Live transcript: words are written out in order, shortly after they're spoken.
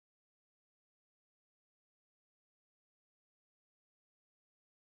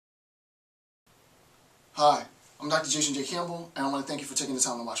Hi, I'm Dr. Jason J. Campbell, and I want to thank you for taking the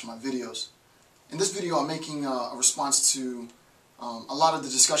time to watch my videos. In this video, I'm making a response to a lot of the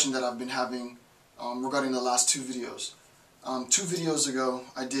discussion that I've been having regarding the last two videos. 2 videos ago,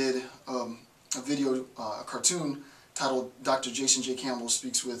 I did a cartoon titled Dr. Jason J. Campbell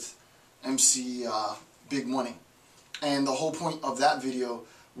Speaks with MC Big Money. And the whole point of that video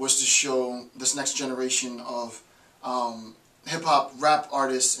was to show this next generation of hip-hop rap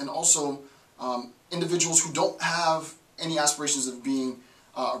artists and also individuals who don't have any aspirations of being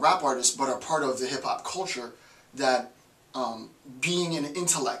a rap artist but are part of the hip-hop culture, that being an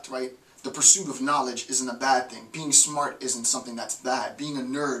intellect, right, the pursuit of knowledge isn't a bad thing. Being smart isn't something that's bad. Being a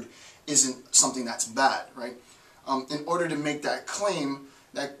nerd isn't something that's bad, right? In order to make that claim,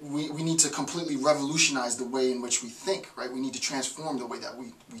 that we need to completely revolutionize the way in which we think, right? We need to transform the way that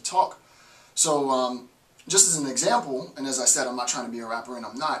we talk. So just as an example, and as I said, I'm not trying to be a rapper, and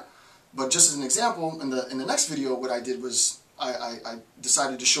I'm not, but just as an example, in the next video, what I did was I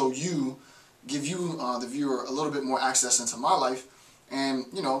decided to show you, give you, the viewer, a little bit more access into my life, and,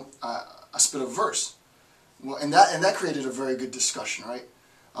 you know, I spit a verse. Well, and that created a very good discussion, right?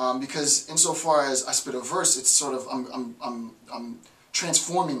 Because insofar as I spit a verse, it's sort of, I'm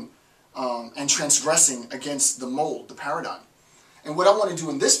transforming and transgressing against the mold, the paradigm. And what I want to do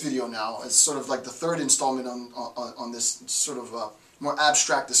in this video now is sort of like the third installment on this sort of more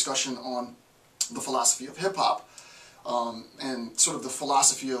abstract discussion on the philosophy of hip-hop and sort of the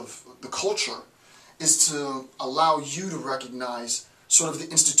philosophy of the culture, is to allow you to recognize sort of the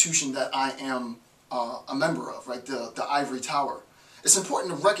institution that I am a member of, right? The ivory tower. It's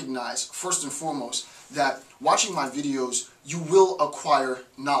important to recognize, first and foremost, that watching my videos, you will acquire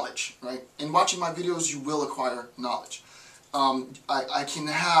knowledge, right? In watching my videos, you will acquire knowledge. I can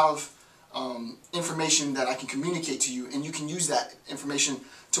have information that I can communicate to you, and you can use that information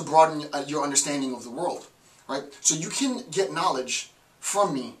to broaden your understanding of the world, right? So you can get knowledge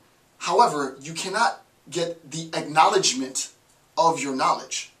from me. However, you cannot get the acknowledgement of your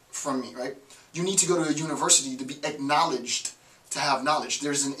knowledge from me, right? You need to go to a university to be acknowledged to have knowledge.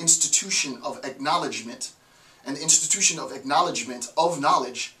 There's an institution of acknowledgement, and the institution of acknowledgement of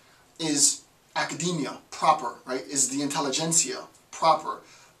knowledge is academia proper, right? Is the intelligentsia proper,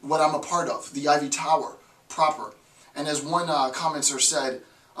 what I'm a part of, the Ivy Tower proper. And as one commenter said,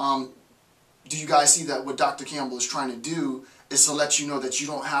 do you guys see that what Dr. Campbell is trying to do is to let you know that you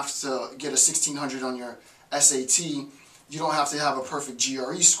don't have to get a 1600 on your SAT, you don't have to have a perfect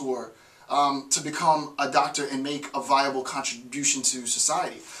GRE score to become a doctor and make a viable contribution to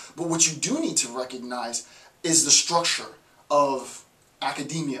society. But what you do need to recognize is the structure of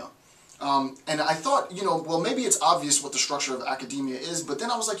academia. And I thought, you know, well, maybe it's obvious what the structure of academia is, but then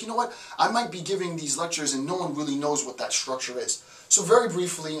I was like, you know what, I might be giving these lectures and no one really knows what that structure is. So very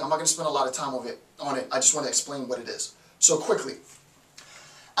briefly, I'm not going to spend a lot of time on it, I just want to explain what it is. So quickly,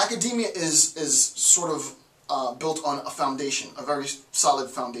 academia is sort of built on a foundation, a very solid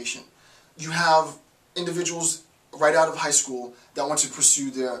foundation. You have individuals right out of high school that want to pursue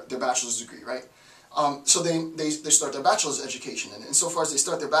their bachelor's degree, right? So they start their bachelor's education, and insofar as they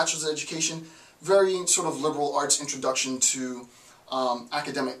start their bachelor's education, very sort of liberal arts introduction to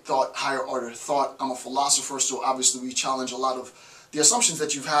academic thought, higher order thought. I'm a philosopher, so obviously we challenge a lot of the assumptions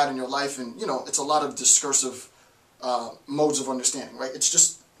that you've had in your life, and, you know, it's a lot of discursive modes of understanding, right? It's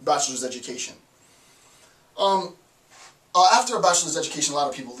just bachelor's education. After a bachelor's education, a lot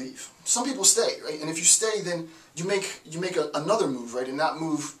of people leave. Some people stay, right? And if you stay, then you make another move, right? And that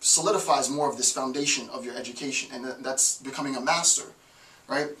move solidifies more of this foundation of your education, and that's becoming a master,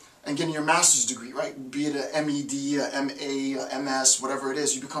 right? And getting your master's degree, right? Be it a MED, a MA, a MS, whatever it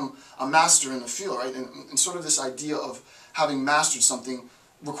is, you become a master in the field, right? And sort of this idea of having mastered something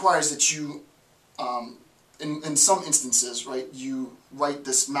requires that you, in some instances, right, you write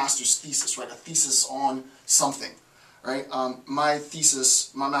this master's thesis, right? A thesis on something. Right? My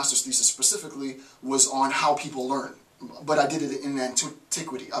master's thesis specifically was on how people learn, but I did it in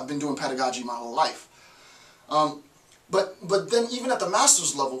antiquity. I've been doing pedagogy my whole life. But then even at the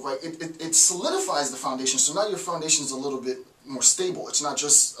master's level, right, it solidifies the foundation, so now your foundation is a little bit more stable. It's not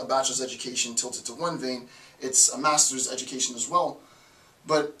just a bachelor's education tilted to one vein, it's a master's education as well.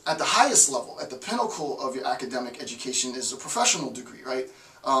 But at the highest level, at the pinnacle of your academic education, is a professional degree, right?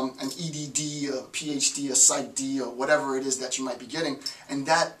 An EDD, a PhD, a Psych D, or whatever it is that you might be getting, and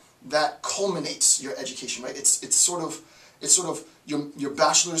that culminates your education, right? It's sort of your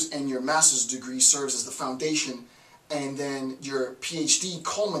bachelor's and your master's degree serves as the foundation, and then your PhD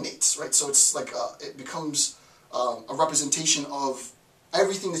culminates, right? So it's like it becomes a representation of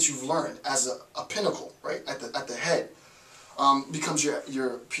everything that you've learned as a pinnacle, right? At the head becomes your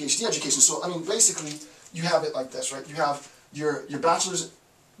PhD education. So I mean, basically, you have it like this, right? You have your bachelor's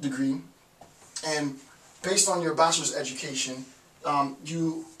degree, and based on your bachelor's education,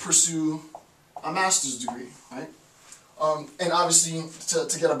 you pursue a master's degree, right? And obviously,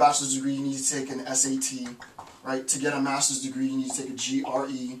 to get a bachelor's degree, you need to take an SAT, right? To get a master's degree, you need to take a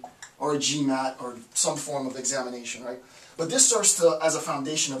GRE or a GMAT or some form of examination, right? But this serves as a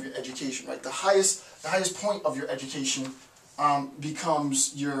foundation of your education, right? The highest point of your education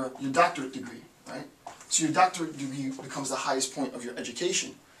becomes your doctorate degree, right? So your doctorate degree becomes the highest point of your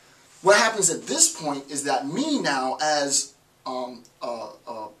education. What happens at this point is that me now, as a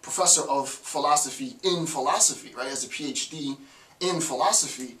professor of philosophy in philosophy, right, as a PhD in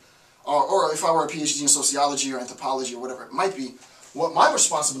philosophy, or if I were a PhD in sociology or anthropology or whatever it might be, what my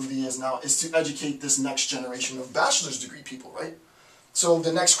responsibility is now is to educate this next generation of bachelor's degree people, right? So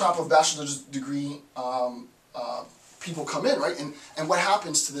the next crop of bachelor's degree people come in, right? And what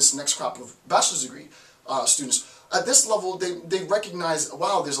happens to this next crop of bachelor's degree students? At this level, they recognize,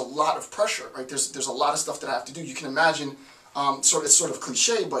 wow, there's a lot of pressure, right? There's a lot of stuff that I have to do. You can imagine, it's sort of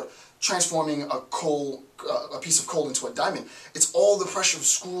cliche, but transforming a piece of coal into a diamond. It's all the pressure of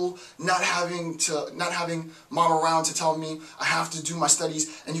school, not having mom around to tell me I have to do my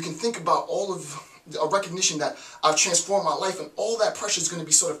studies, and you can think about all of a recognition that I've transformed my life, and all that pressure is going to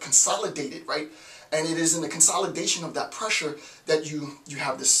be sort of consolidated, right? And it is in the consolidation of that pressure that you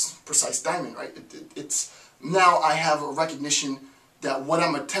have this precise diamond, right? It's now I have a recognition that what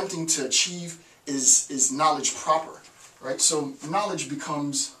I'm attempting to achieve is knowledge proper, right? So knowledge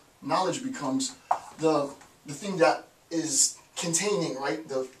becomes the thing that is containing, right,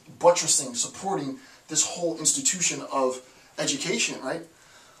 the buttressing, supporting this whole institution of education, right?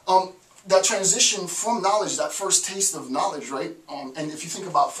 That transition from knowledge, that first taste of knowledge, right? And if you think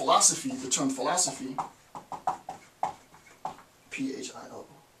about philosophy, the term philosophy, P-H-I-L-O,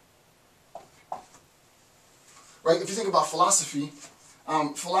 right? If you think about philosophy,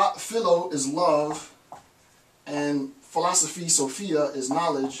 philo is love, and philosophy, Sophia, is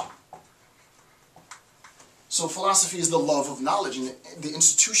knowledge. So philosophy is the love of knowledge, and the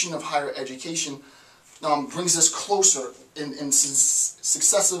institution of higher education brings us closer in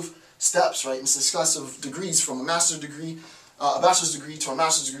successive steps, right? In successive degrees, from a master's degree, a bachelor's degree to a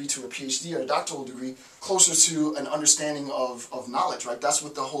master's degree to a PhD or a doctoral degree, closer to an understanding of knowledge, right? That's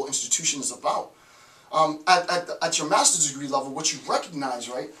what the whole institution is about. At your master's degree level, what you recognize,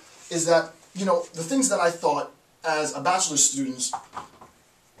 right, is that, you know, the things that I thought as a bachelor's student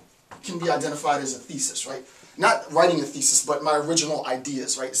can be identified as a thesis, right? Not writing a thesis, but my original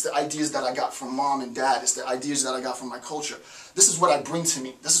ideas, right? It's the ideas that I got from mom and dad. It's the ideas that I got from my culture. This is what I bring to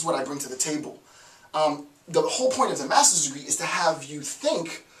me. This is what I bring to the table. The whole point of the master's degree is to have you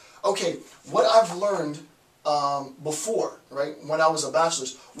think, okay, what I've learned before, right, when I was a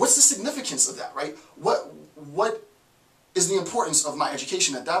bachelor's, what's the significance of that, right? What is the importance of my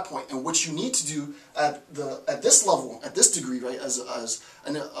education at that point, and what you need to do at this level, at this degree, right, as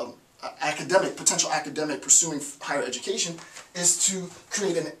an potential academic pursuing higher education, is to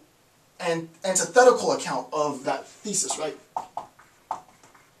create an antithetical account of that thesis, right?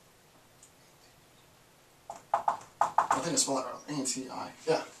 I think I spelled that wrong. A-N-T-I.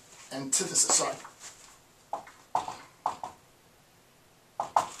 Yeah, antithesis. Sorry.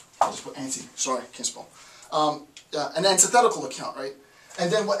 I'll just put anti. Sorry, can't spell. An antithetical account, right?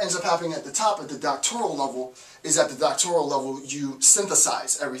 And then what ends up happening at the top, at the doctoral level, is at the doctoral level you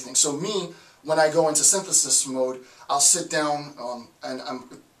synthesize everything. So me, when I go into synthesis mode, I'll sit down, and I'm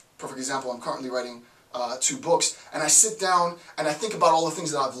a perfect example, I'm currently writing 2 books, and I sit down and I think about all the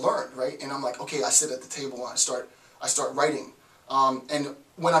things that I've learned, right? And I'm like, okay, I sit at the table and I start writing. And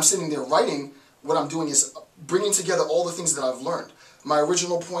when I'm sitting there writing, what I'm doing is bringing together all the things that I've learned. My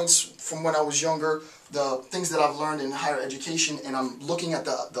original points from when I was younger, the things that I've learned in higher education, and I'm looking at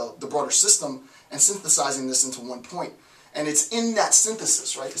the broader system and synthesizing this into one point. And it's in that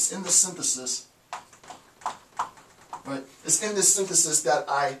synthesis, right? It's in the synthesis, right? It's in this synthesis that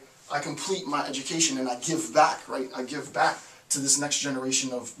I complete my education and I give back, right? I give back to this next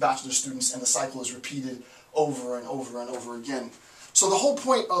generation of bachelor students, and the cycle is repeated over and over and over again. So the whole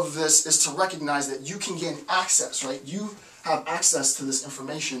point of this is to recognize that you can gain access, right? You have access to this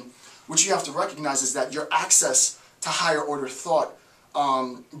information. What you have to recognize is that your access to higher order thought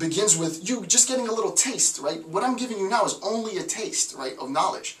begins with you just getting a little taste, right? What I'm giving you now is only a taste, right, of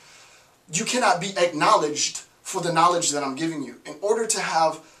knowledge. You cannot be acknowledged for the knowledge that I'm giving you. In order to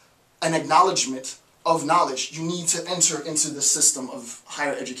have an acknowledgement of knowledge, you need to enter into the system of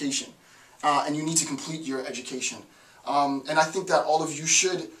higher education, and you need to complete your education. And I think that all of you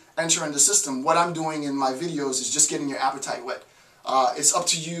should enter in the system. What I'm doing in my videos is just getting your appetite whet. It's up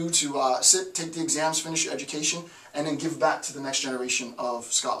to you to sit, take the exams, finish your education, and then give back to the next generation of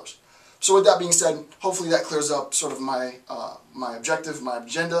scholars. So with that being said, hopefully that clears up sort of my objective, my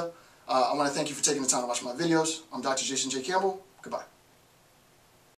agenda. I want to thank you for taking the time to watch my videos. I'm Dr. Jason J. Campbell. Goodbye.